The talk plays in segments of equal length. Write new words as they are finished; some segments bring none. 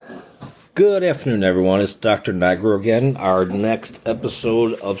Good afternoon, everyone. It's Dr. Nigro again. Our next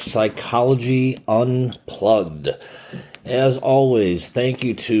episode of Psychology Unplugged. As always, thank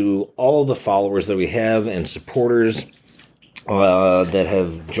you to all of the followers that we have and supporters that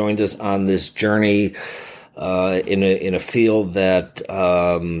have joined us on this journey in a field that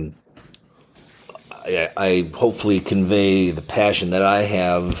I hopefully convey the passion that I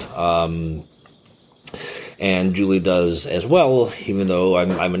have. And Julie does as well, even though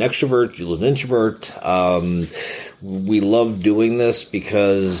I'm an extrovert, Julie's an introvert. We love doing this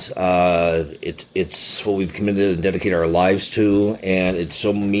because it's what we've committed and dedicated our lives to, and it's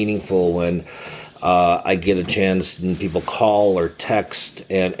so meaningful when I get a chance and people call or text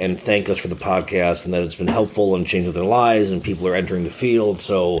and thank us for the podcast and that it's been helpful and changing their lives and people are entering the field.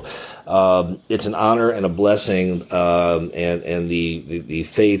 So it's an honor and a blessing, and the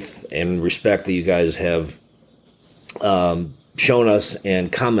faith and respect that you guys have shown us and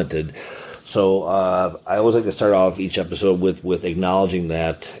commented. So I always like to start off each episode with acknowledging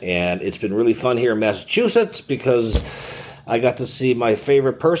that. And it's been really fun here in Massachusetts because I got to see my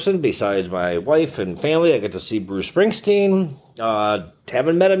favorite person besides my wife and family. I got to see Bruce Springsteen.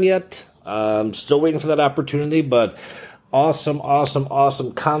 Haven't met him yet. I'm still waiting for that opportunity, but awesome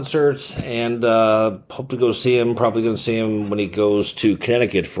concerts, and hope to go see him. Probably going to see him when he goes to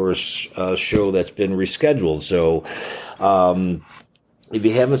Connecticut for a show that's been rescheduled. So if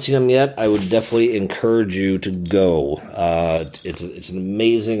you haven't seen him yet, I would definitely encourage you to go. It's an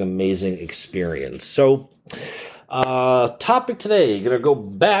amazing experience. So topic today, going to go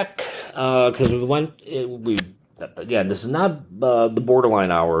back because again, this is not the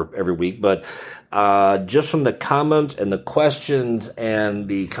Borderline Hour every week, but just from the comments and the questions and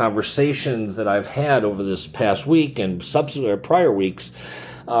the conversations that I've had over this past week and subsequent or prior weeks,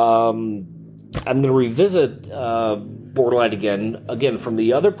 I'm going to revisit Borderline again from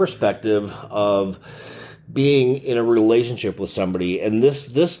the other perspective of being in a relationship with somebody. And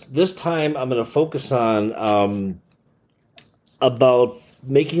this time I'm going to focus on about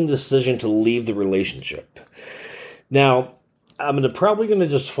making the decision to leave the relationship. Now, I'm probably going to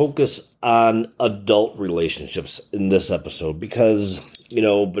just focus on adult relationships in this episode because,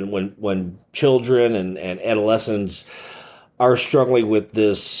 when children and adolescents are struggling with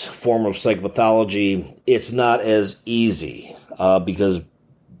this form of psychopathology, it's not as easy because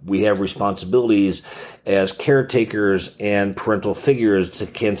we have responsibilities as caretakers and parental figures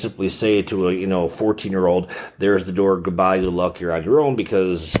can't simply say to a 14-year-old, there's the door, goodbye, good luck, you're on your own,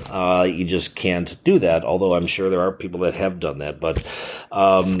 because you just can't do that, although I'm sure there are people that have done that. But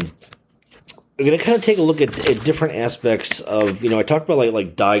we're going to kind of take a look at different aspects of, I talked about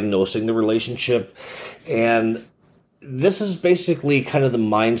like diagnosing the relationship, and this is basically kind of the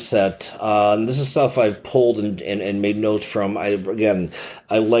mindset, and this is stuff I've pulled and made notes from. I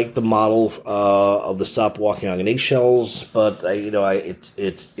like the model of the Stop Walking on Eggshells, but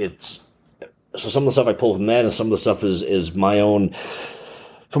it's so some of the stuff I pulled from that, and some of the stuff is my own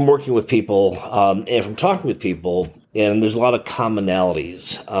from working with people and from talking with people, and there's a lot of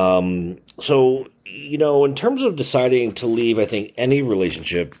commonalities. So in terms of deciding to leave, I think any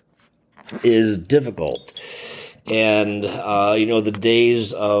relationship is difficult. And, the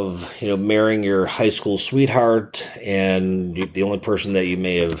days of, marrying your high school sweetheart and the only person that you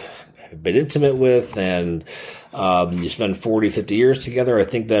may have been intimate with, and you spend 40, 50 years together, I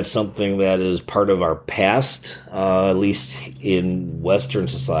think that's something that is part of our past, at least in Western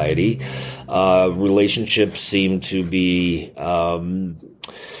society. Relationships seem to be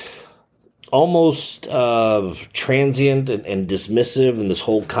almost transient and dismissive, and this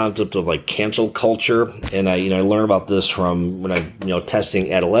whole concept of like cancel culture. And I learned about this from when I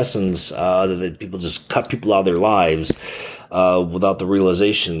testing adolescents, that people just cut people out of their lives without the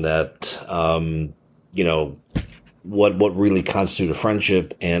realization that what really constitutes a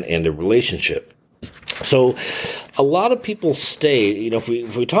friendship and a relationship. So a lot of people stay.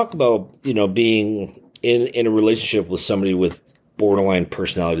 If we talk about being in a relationship with somebody with borderline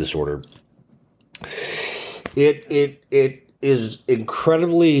personality disorder, It is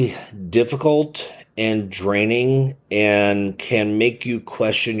incredibly difficult and draining and can make you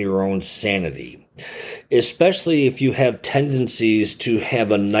question your own sanity, especially if you have tendencies to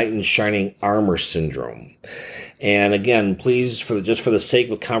have a knight in shining armor syndrome. And again, please, for the sake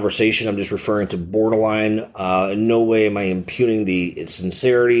of conversation, I'm just referring to borderline. In no way am I impugning the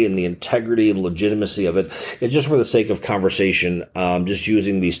sincerity and the integrity and legitimacy of it. It's just for the sake of conversation, just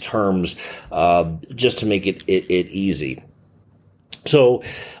using these terms just to make it easy. So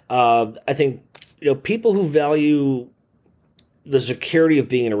I think people who value the security of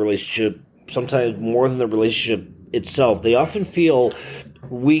being in a relationship, sometimes more than the relationship itself, they often feel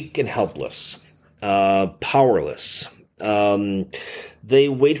weak and helpless, powerless. They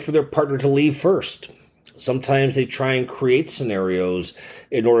wait for their partner to leave first. Sometimes they try and create scenarios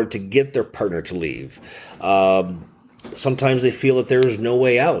in order to get their partner to leave. Sometimes they feel that there is no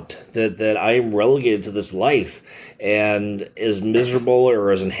way out, that I am relegated to this life, and as miserable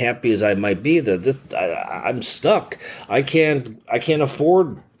or as unhappy as I might be, I'm stuck. I can't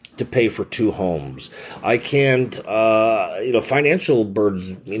afford to pay for two homes. I can't, financial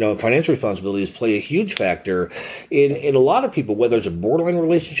burdens, financial responsibilities play a huge factor in a lot of people, whether it's a borderline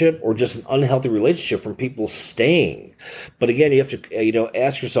relationship or just an unhealthy relationship from people staying. But again, you have to,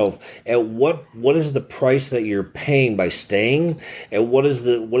 ask yourself, at what is the price that you're paying by staying, and what is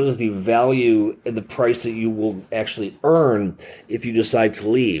the value and the price that you will actually earn if you decide to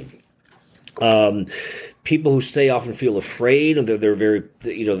leave? People who stay often feel afraid, and they're very,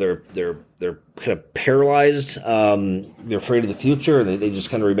 they're kind of paralyzed. They're afraid of the future, and they just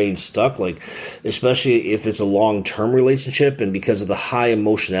kind of remain stuck. Like, especially if it's a long-term relationship, and because of the high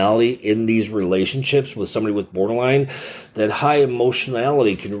emotionality in these relationships with somebody with borderline, that high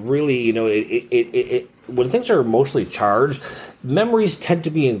emotionality can really, when things are emotionally charged, memories tend to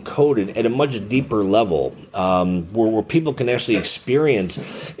be encoded at a much deeper level, where people can actually experience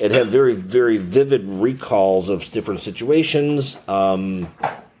and have very, very vivid recalls of different situations,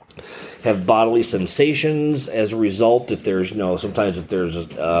 have bodily sensations as a result. If there's, sometimes if there's,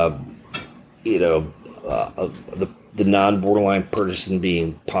 the non-borderline person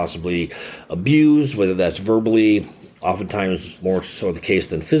being possibly abused, whether that's verbally, oftentimes more so the case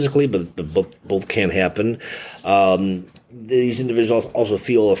than physically, but both can happen. These individuals also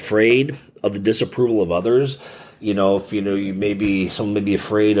feel afraid of the disapproval of others. Someone may be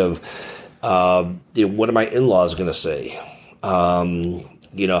afraid of, what are my in-laws going to say?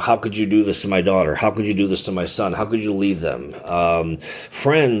 How could you do this to my daughter? How could you do this to my son? How could you leave them?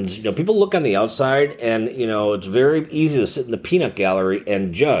 Friends, people look on the outside, and, it's very easy to sit in the peanut gallery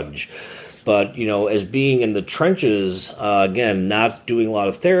and judge. But, as being in the trenches, again, not doing a lot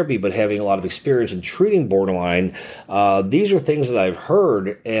of therapy, but having a lot of experience in treating borderline, these are things that I've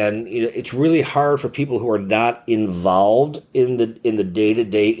heard, and it's really hard for people who are not involved in the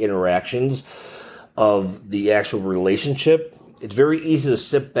day-to-day interactions of the actual relationship. It's very easy to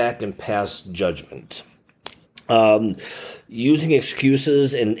sit back and pass judgment. Using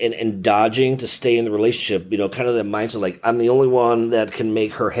excuses and dodging to stay in the relationship, kind of that mindset, like, I'm the only one that can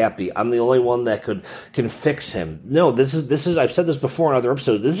make her happy. I'm the only one that can fix him. No, this is, I've said this before in other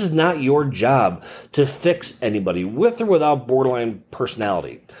episodes, this is not your job to fix anybody, with or without borderline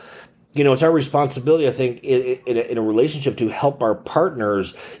personality. It's our responsibility, I think, in a relationship to help our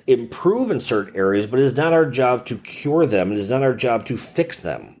partners improve in certain areas, but it is not our job to cure them. It is not our job to fix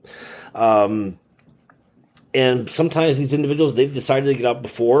them. And sometimes these individuals, they've decided to get out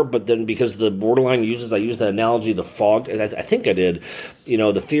before, but then because the borderline I use the analogy, the fog, and I think I did,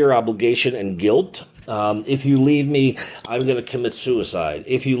 the fear, obligation, and guilt. If you leave me, I'm going to commit suicide.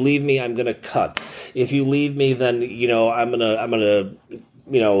 If you leave me, I'm going to cut. If you leave me, then, I'm going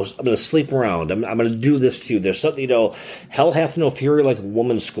to sleep around. I'm going to do this to you. There's something, hell hath no fury like a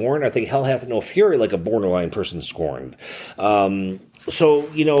woman scorned. I think hell hath no fury like a borderline person scorned.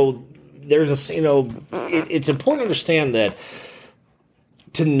 There's it's important to understand that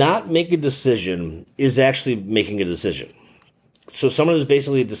to not make a decision is actually making a decision. So someone is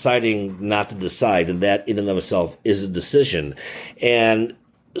basically deciding not to decide, and that in and of itself is a decision. And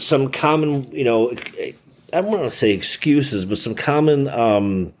some common, I don't want to say excuses, but some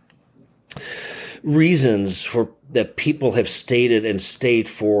common reasons that people have stated and state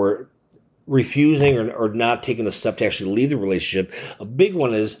for refusing or not taking the step to actually leave the relationship. A big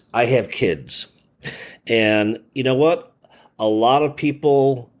one is, I have kids. And you know what? A lot of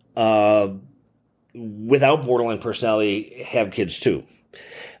people without borderline personality have kids too.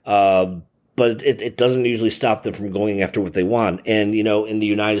 But it doesn't usually stop them from going after what they want. And, in the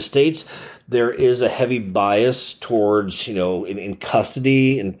United States, there is a heavy bias towards, in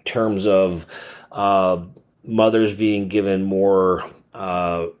custody, in terms of mothers being given more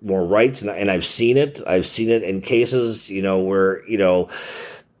rights, and I've seen it. I've seen it in cases, where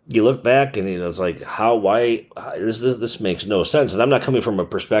you look back and it's like, why this makes no sense. And I'm not coming from a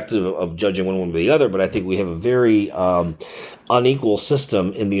perspective of judging one way or the other, but I think we have a very unequal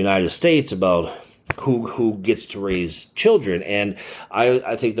system in the United States about who gets to raise children. And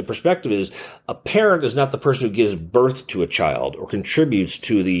I think the perspective is, a parent is not the person who gives birth to a child or contributes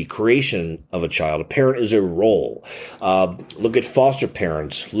to the creation of a child. A parent is a role. Look at foster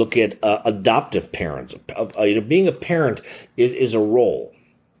parents. Look at adoptive parents. Being a parent is a role.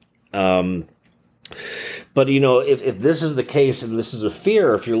 But if this is the case and this is a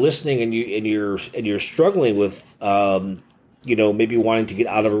fear, if you're listening and you're struggling with maybe wanting to get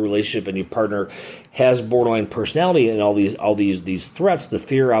out of a relationship and your partner has borderline personality and all these threats, the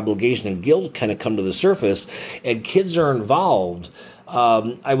fear, obligation, and guilt kind of come to the surface, and kids are involved,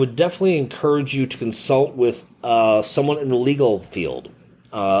 I would definitely encourage you to consult with someone in the legal field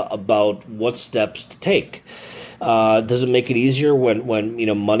about what steps to take. Does it make it easier when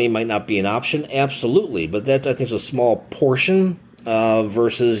money might not be an option? Absolutely, but that I think is a small portion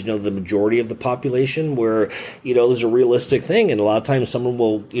versus the majority of the population, where there's a realistic thing, and a lot of times someone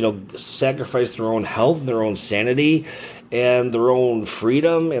will sacrifice their own health, their own sanity, and their own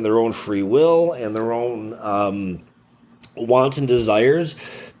freedom, and their own free will, and their own wants and desires,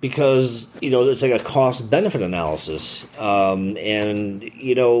 because it's like a cost benefit analysis, and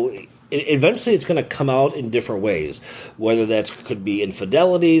eventually it's going to come out in different ways, whether that could be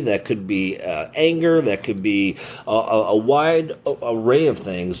infidelity, that could be anger, that could be a wide array of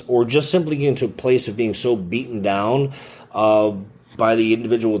things, or just simply getting to a place of being so beaten down by the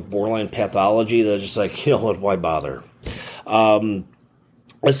individual with borderline pathology that it's just like, why bother? A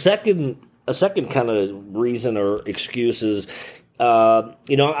second kind of reason or excuse is,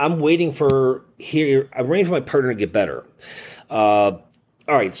 I'm waiting for my partner to get better.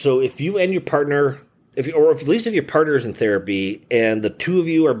 All right, so if you and your partner, if at least if your partner is in therapy and the two of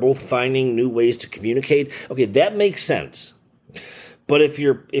you are both finding new ways to communicate, okay, that makes sense. But if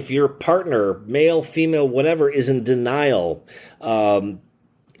your partner, male, female, whatever, is in denial, and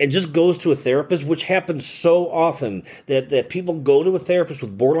just goes to a therapist, which happens so often that people go to a therapist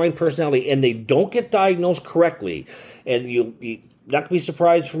with borderline personality and they don't get diagnosed correctly, and you're not going to be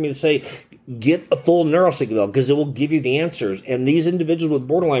surprised for me to say, get a full neuropsych eval, because it will give you the answers. And these individuals with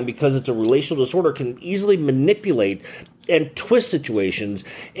borderline, because it's a relational disorder, can easily manipulate and twist situations.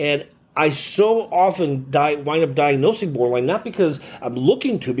 And I so often wind up diagnosing borderline, not because I'm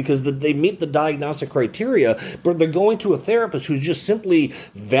looking to, because they meet the diagnostic criteria, but they're going to a therapist who just simply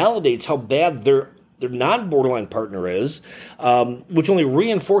validates how bad their non-borderline partner is, which only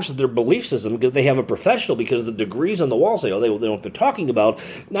reinforces their belief system, because they have a professional, because the degrees on the wall say, they know what they're talking about.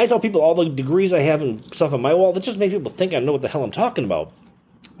 And I tell people all the degrees I have and stuff on my wall, that just makes people think I know what the hell I'm talking about.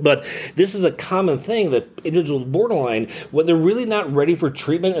 But this is a common thing that individuals with borderline, when they're really not ready for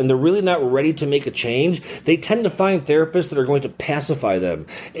treatment and they're really not ready to make a change, they tend to find therapists that are going to pacify them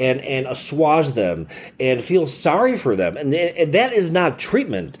and assuage them and feel sorry for them. And that is not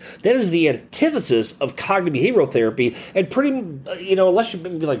treatment. That is the antithesis of cognitive behavioral therapy. And pretty, unless you're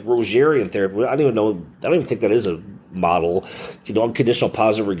like Rogerian therapy, I don't even think that is a model. Unconditional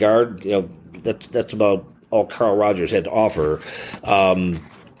positive regard, that's about all Carl Rogers had to offer.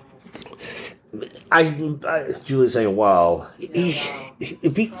 Julie's saying, "Wow,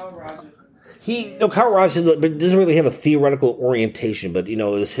 Carl Rogers doesn't really have a theoretical orientation, but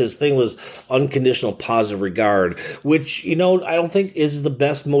his thing was unconditional positive regard, which I don't think is the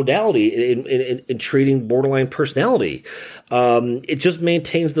best modality in treating borderline personality. It just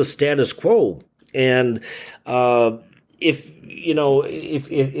maintains the status quo, and if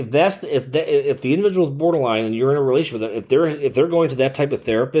the individual with borderline and you're in a relationship with them, if they're going to that type of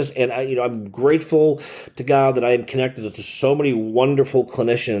therapist, and I'm grateful to God that I am connected to so many wonderful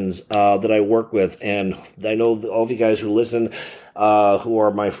clinicians that I work with, and I know all of you guys who listen, who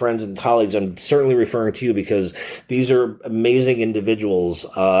are my friends and colleagues, I'm certainly referring to you, because these are amazing individuals.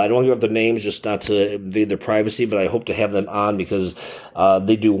 I don't want to give up their names just not to invade their privacy, but I hope to have them on, because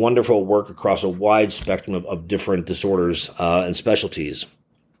they do wonderful work across a wide spectrum of different disorders and specialties.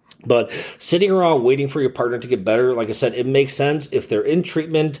 But sitting around waiting for your partner to get better, like I said, it makes sense if they're in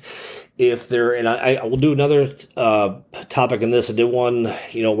treatment. And I will do another topic on this. I did one,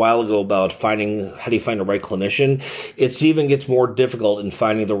 a while ago about how do you find the right clinician. It even gets more difficult in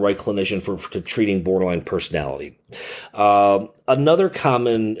finding the right clinician for treating borderline personality. Another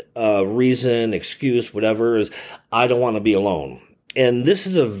common reason, excuse, whatever, is I don't want to be alone. And this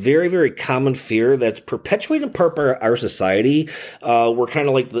is a very, very common fear that's perpetuated in part by our society. We're kind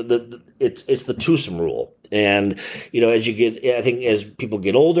of like it's the twosome rule. And, as people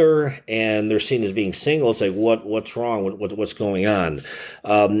get older and they're seen as being single, it's like, what's wrong? What's going on?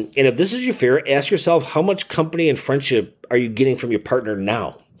 And if this is your fear, ask yourself, how much company and friendship are you getting from your partner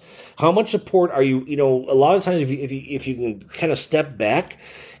now? How much support are you, a lot of times if you can kind of step back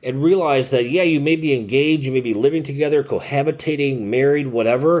and realize that, you may be engaged, you may be living together, cohabitating, married,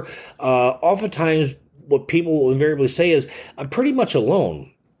 whatever. Oftentimes what people will invariably say is, I'm pretty much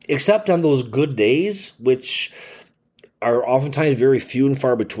alone, except on those good days, which are oftentimes very few and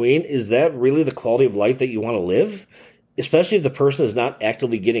far between. Is that really the quality of life that you want to live? Especially if the person is not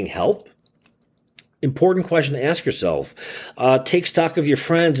actively getting help? important question to ask yourself. Take stock of your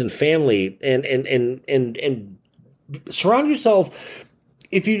friends and family, and surround yourself.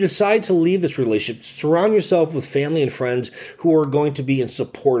 If you decide to leave this relationship, surround yourself with family and friends who are going to be in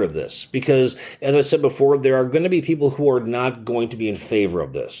support of this. Because, as I said before, there are going to be people who are not going to be in favor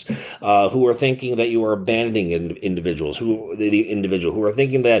of this, who are thinking that you are abandoning individuals, the individual, who are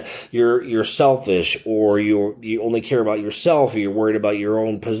thinking that you're selfish, or you only care about yourself, or you're worried about your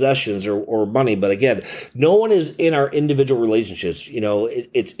own possessions or money. But again, no one is in our individual relationships.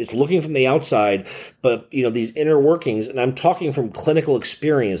 It's looking from the outside, but these inner workings, and I'm talking from clinical experience,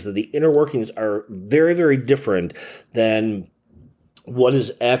 that the inner workings are very, very different than what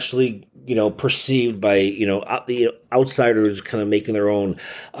is actually, perceived by, the outsiders kind of making their own,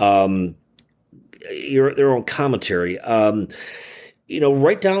 their own commentary.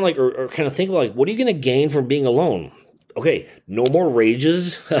 Write down or kind of think about what are you going to gain from being alone? Okay, no more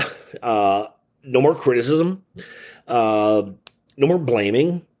rages, no more criticism, no more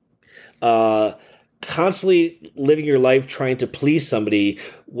blaming, constantly living your life trying to please somebody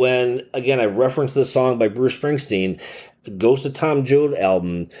when, again, I've referenced this song by Bruce Springsteen, Ghost of Tom Joad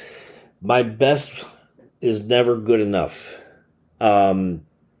album, my best is never good enough. And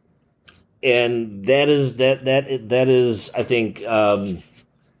that is, I think,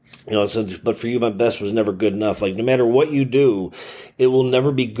 but for you, my best was never good enough. Like, no matter what you do, it will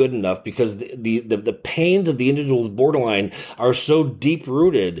never be good enough, because the pains of the individual with borderline are so deep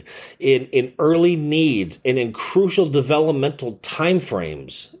rooted in early needs and in crucial developmental time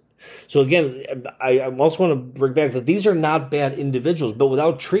frames. So again, I also want to bring back that these are not bad individuals, but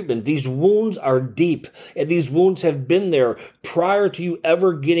without treatment, these wounds are deep, and these wounds have been there prior to you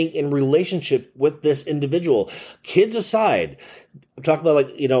ever getting in relationship with this individual. Kids aside, I'm talking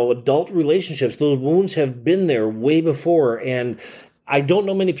about adult relationships. Those wounds have been there way before, and I don't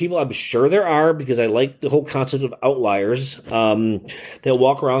know many people. I'm sure there are, because I like the whole concept of outliers. They'll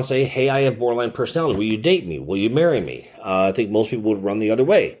walk around and say, "Hey, I have borderline personality. Will you date me? Will you marry me?" I think most people would run the other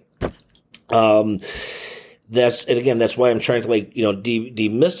way. That's why I'm trying to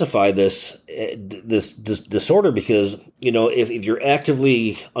demystify this disorder, because if you're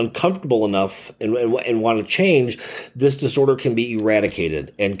actively uncomfortable enough and want to change, this disorder can be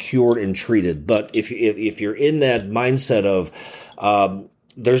eradicated and cured and treated. But if you're in that mindset of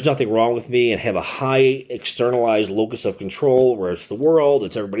there's nothing wrong with me, and have a high externalized locus of control where it's the world,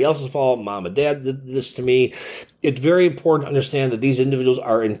 it's everybody else's fault, mom and dad did this to me, it's very important to understand that these individuals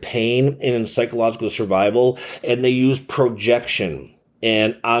are in pain and in psychological survival, and they use projection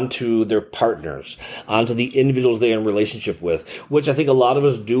and onto their partners, onto the individuals they're in relationship with, which I think a lot of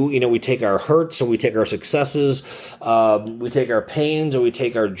us do. We take our hurts, and we take our successes, we take our pains, or we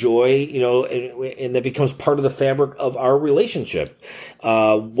take our joy, and that becomes part of the fabric of our relationship,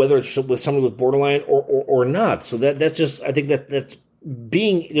 whether it's with somebody with borderline or not. So that's just, I think that's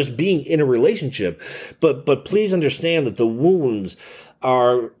being in a relationship. But please understand that the wounds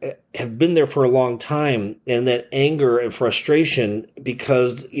have been there for a long time, and that anger and frustration,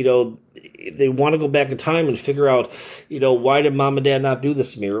 because they want to go back in time and figure out why did mom and dad not do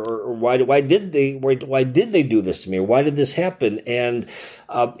this to me, or why did they do this to me, or why did this happen? And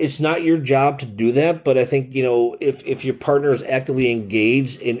it's not your job to do that, but I think if your partner is actively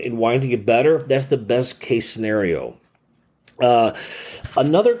engaged in wanting to get better, that's the best case scenario.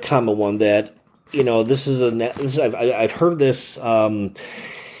 Another common one that I've heard this.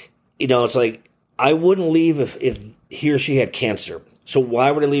 It's like, I wouldn't leave if he or she had cancer. So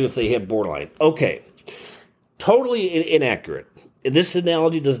why would I leave if they had borderline? Okay, totally inaccurate. This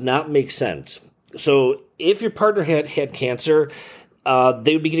analogy does not make sense. So if your partner had cancer,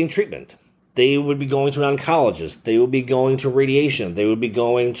 they would be getting treatment. They would be going to an oncologist. They would be going to radiation. They would be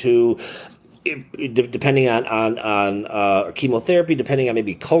going to, depending on chemotherapy, depending on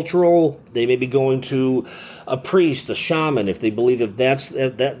maybe cultural, they may be going to a priest, a shaman, if they believe that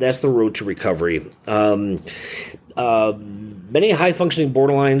that's the road to recovery. Many high-functioning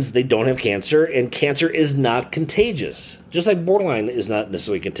borderlines, they don't have cancer, and cancer is not contagious, just like borderline is not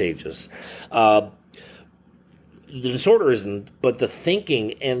necessarily contagious. The disorder isn't, but the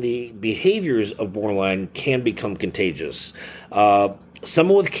thinking and the behaviors of borderline can become contagious.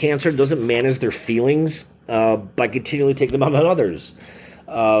 Someone with cancer doesn't manage their feelings by continually taking them out on others.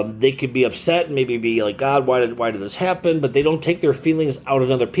 They could be upset and maybe be like, God, why did this happen? But they don't take their feelings out on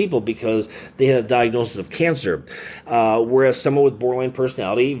other people because they had a diagnosis of cancer. Whereas someone with borderline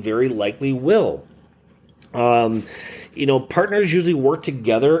personality very likely will. Partners usually work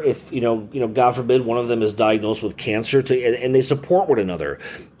together if, God forbid, one of them is diagnosed with cancer, and they support one another.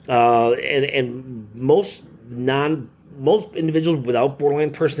 And most most individuals without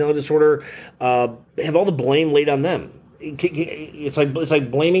borderline personality disorder have all the blame laid on them. It's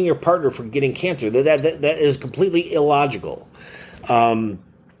like blaming your partner for getting cancer. That is completely illogical.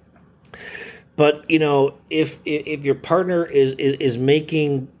 But if your partner is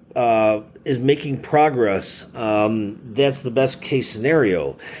making progress, that's the best case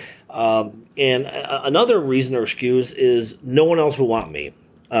scenario. And another reason or excuse is no one else will want me.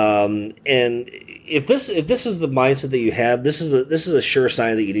 And if this is the mindset that you have, this is a sure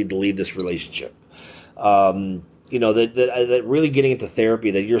sign that you need to leave this relationship. That really getting into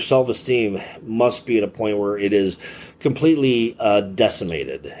therapy, that your self-esteem must be at a point where it is completely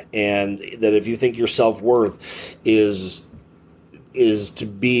decimated, and that if you think your self-worth is to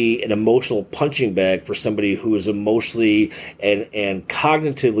be an emotional punching bag for somebody who is emotionally and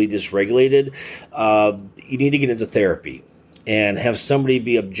cognitively dysregulated, you need to get into therapy and have somebody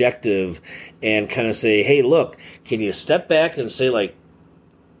be objective and kind of say, hey, look, can you step back and say, like,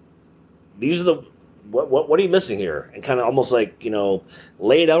 these are the what are you missing here? And kind of almost like,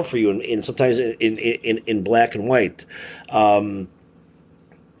 lay it out for you in sometimes in black and white.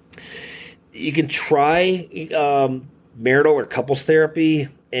 You can try marital or couples therapy.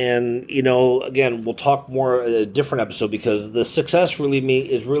 And, again, we'll talk more in a different episode, because the success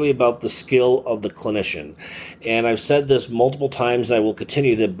is really about the skill of the clinician. And I've said this multiple times, and I will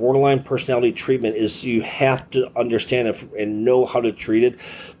continue, that borderline personality treatment is you have to understand it and know how to treat it,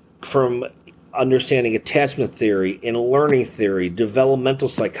 from understanding attachment theory and learning theory, developmental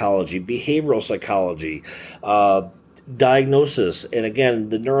psychology, behavioral psychology, diagnosis. And again,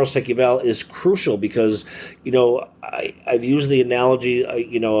 the neuropsych eval is crucial because, I've used the analogy,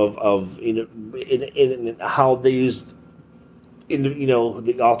 in how they used,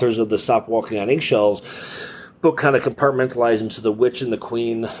 the authors of the Stop Walking on Eggshells book kind of compartmentalized into the witch and the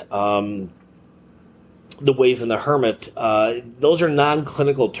queen, the waif and the hermit. Those are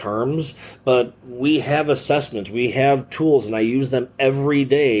non-clinical terms, but we have assessments, we have tools, and I use them every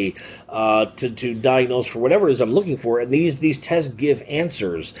day to diagnose for whatever it is I'm looking for. And these tests give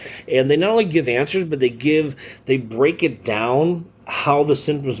answers, and they not only give answers, but they break it down how the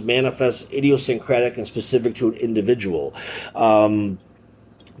symptoms manifest, idiosyncratic and specific to an individual.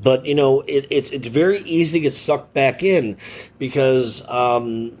 But it's very easy to get sucked back in because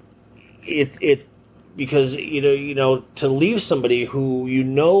because to leave somebody who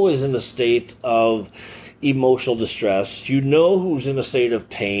is in a state of emotional distress, who's in a state of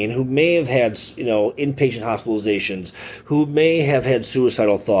pain, who may have had inpatient hospitalizations, who may have had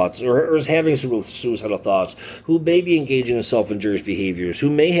suicidal thoughts or is having suicidal thoughts, who may be engaging in self-injurious behaviors, who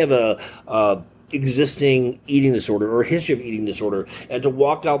may have a existing eating disorder or a history of eating disorder, and to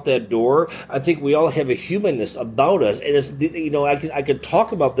walk out that door, I think we all have a humanness about us. And it's, I could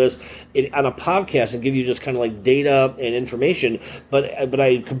talk about this on a podcast and give you just kind of like data and information, but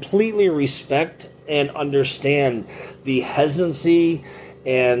I completely respect and understand the hesitancy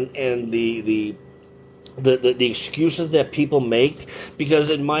and the excuses that people make, because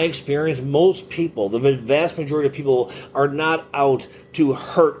in my experience, most people, the vast majority of people, are not out to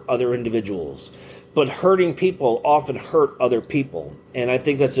hurt other individuals, but hurting people often hurt other people. And I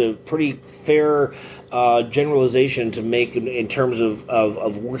think that's a pretty fair generalization to make in terms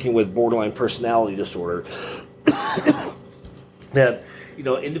of working with borderline personality disorder. That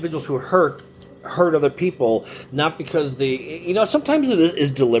individuals who hurt other people, not because they, sometimes it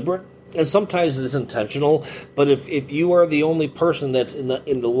is deliberate, and sometimes it's intentional, but if you are the only person that's in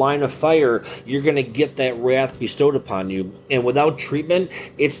the line of fire, you're going to get that wrath bestowed upon you. And without treatment,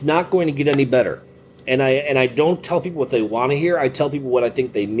 it's not going to get any better. And I don't tell people what they want to hear. I tell people what I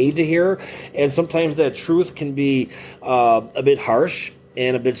think they need to hear. And sometimes that truth can be a bit harsh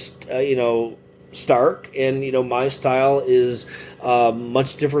and a bit, stark. And, my style is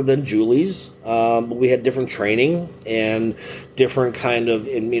much different than Julie's. We had different training and different kind of,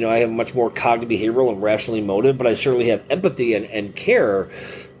 and, I have much more cognitive, behavioral, and rational emotive, but I certainly have empathy and care.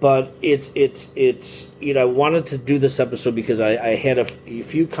 But it's I wanted to do this episode because I had a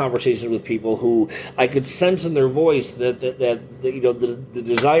few conversations with people who I could sense in their voice that the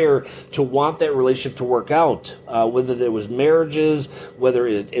desire to want that relationship to work out, whether it was marriages, whether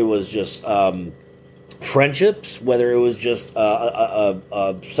it was just friendships, whether it was just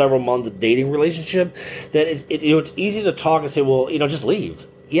a several month dating relationship, that it's easy to talk and say, well, just leave.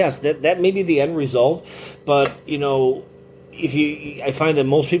 Yes, that may be the end result, but I find that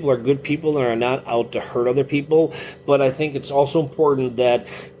most people are good people and are not out to hurt other people. But I think it's also important that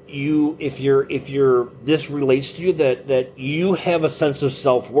if this relates to you, that you have a sense of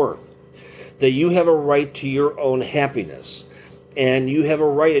self-worth, that you have a right to your own happiness, and you have a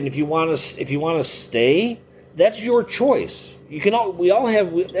right. And if you want to stay, That's your choice. We all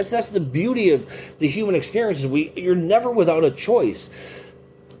have. That's the beauty of the human experience. You're never without a choice.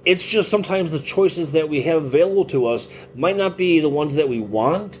 It's just sometimes the choices that we have available to us might not be the ones that we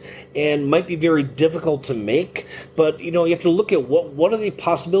want and might be very difficult to make. But, you have to look at what are the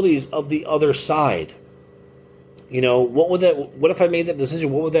possibilities of the other side. What if I made that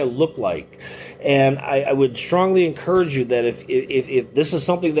decision? What would that look like? And I would strongly encourage you that if this is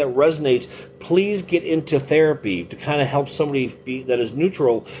something that resonates, please get into therapy to kind of help somebody that is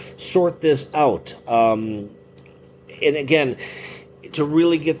neutral sort this out. And again, to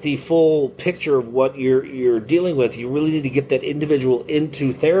really get the full picture of what you're dealing with, you really need to get that individual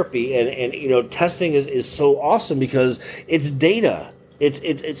into therapy. And testing is so awesome because it's data.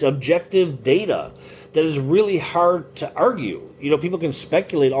 It's objective data that is really hard to argue. People can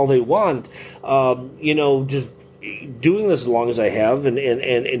speculate all they want. Just doing this as long as I have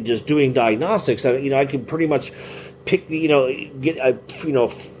and just doing diagnostics, I can pretty much pick formulate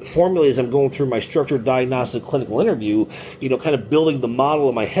as I'm going through my structured diagnostic clinical interview, kind of building the model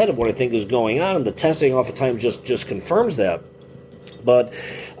in my head of what I think is going on, and the testing oftentimes just confirms that. But,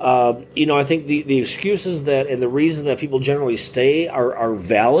 I think the excuses and the reason that people generally stay are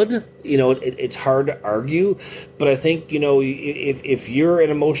valid. It's hard to argue. But I think, if you're in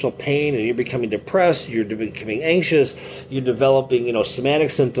emotional pain and you're becoming depressed, you're becoming anxious, you're developing,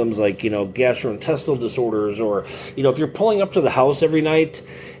 somatic symptoms like, gastrointestinal disorders, or, if you're pulling up to the house every night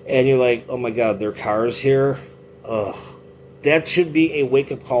and you're like, oh my God, their car is here. Ugh. That should be a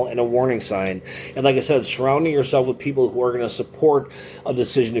wake-up call and a warning sign. And like I said, surrounding yourself with people who are going to support a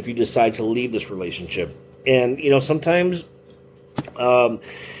decision if you decide to leave this relationship. And, sometimes these are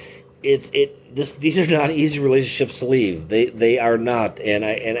not easy relationships to leave. They are not. And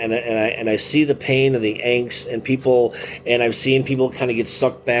I see the pain and the angst and people, and I've seen people kind of get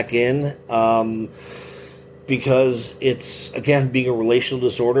sucked back in. Because it's, again, being a relational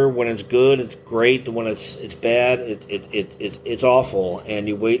disorder. When it's good, it's great. When it's bad, it's awful. And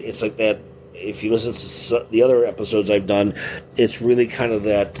you wait. It's like that. If you listen to the other episodes I've done, it's really kind of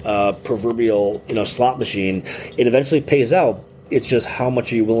that proverbial slot machine. It eventually pays out. It's just how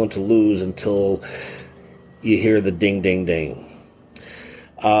much are you willing to lose until you hear the ding, ding, ding.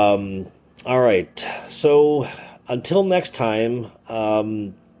 All right. So until next time.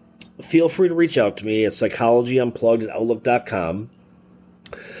 Feel free to reach out to me at psychologyunplugged@outlook.com.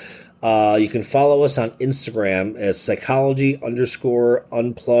 You can follow us on Instagram at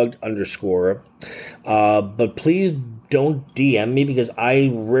psychology_unplugged_. But please don't DM me because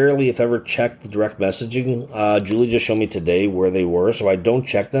I rarely, if ever, check the direct messaging. Julie just showed me today where they were, so I don't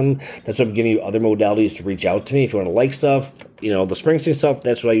check them. That's why I'm giving you other modalities to reach out to me. If you want to like stuff, the Springsteen stuff,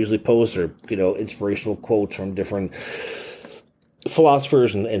 that's what I usually post, or, inspirational quotes from different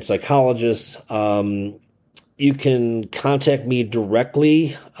philosophers and psychologists. You can contact me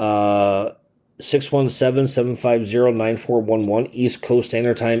directly, 617-750-9411 East Coast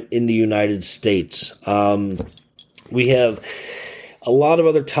Standard Time in the United States. We have a lot of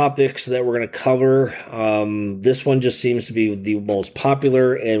other topics that we're going to cover. This one just seems to be the most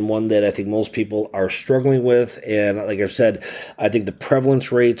popular and one that I think most people are struggling with. And like I've said, I think the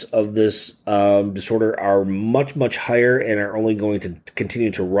prevalence rates of this disorder are much, much higher and are only going to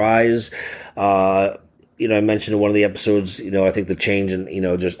continue to rise. I mentioned in one of the episodes, I think the change in,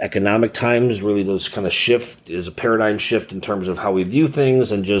 just economic times really does kind of shift. There's a paradigm shift in terms of how we view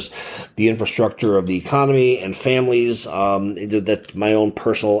things and just the infrastructure of the economy and families. That's my own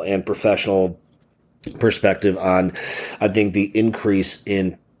personal and professional perspective on, I think, the increase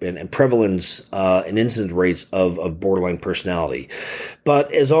in and prevalence and incidence rates of borderline personality.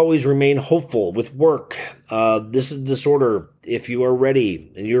 But as always, remain hopeful with work. This is a disorder. If you are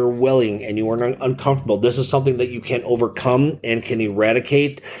ready and you're willing and you are uncomfortable, this is something that you can overcome and can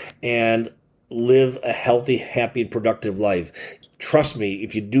eradicate and live a healthy, happy, and productive life. Trust me,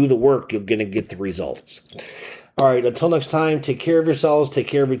 if you do the work, you're going to get the results. All right, until next time, take care of yourselves, take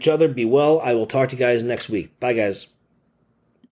care of each other, be well. I will talk to you guys next week. Bye, guys.